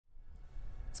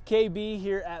KB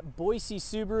here at Boise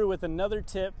Subaru with another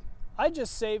tip. I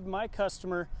just saved my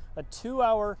customer a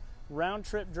 2-hour round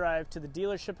trip drive to the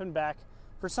dealership and back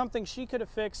for something she could have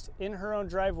fixed in her own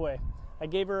driveway. I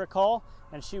gave her a call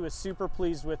and she was super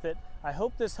pleased with it. I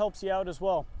hope this helps you out as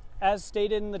well. As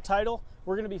stated in the title,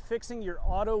 we're going to be fixing your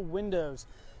auto windows.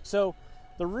 So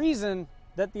the reason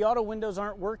that the auto windows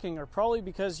aren't working are probably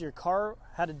because your car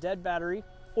had a dead battery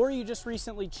or you just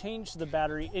recently changed the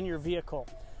battery in your vehicle.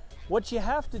 What you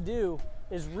have to do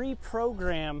is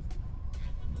reprogram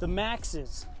the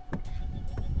maxes,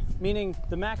 meaning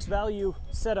the max value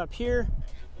set up here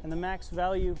and the max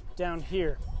value down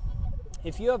here.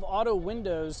 If you have auto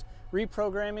windows,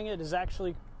 reprogramming it is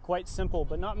actually quite simple,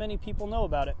 but not many people know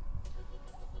about it.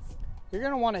 You're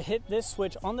going to want to hit this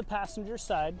switch on the passenger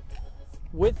side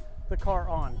with the car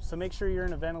on, so make sure you're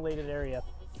in a ventilated area.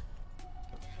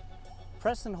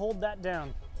 Press and hold that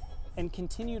down and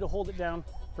continue to hold it down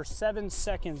for 7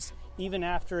 seconds even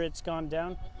after it's gone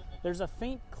down. There's a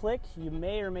faint click, you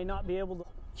may or may not be able to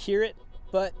hear it,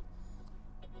 but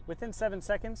within 7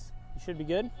 seconds you should be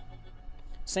good.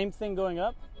 Same thing going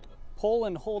up. Pull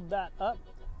and hold that up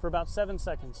for about 7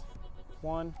 seconds.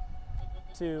 1,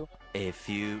 2. A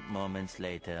few moments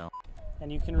later.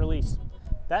 And you can release.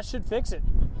 That should fix it.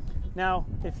 Now,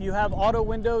 if you have auto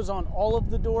windows on all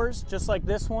of the doors, just like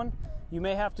this one, you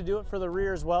may have to do it for the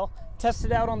rear as well. Test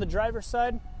it out on the driver's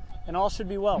side and all should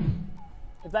be well.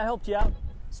 If that helped you out,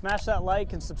 smash that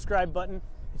like and subscribe button.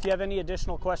 If you have any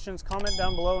additional questions, comment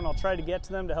down below and I'll try to get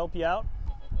to them to help you out.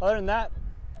 Other than that,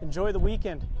 enjoy the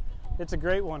weekend. It's a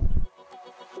great one.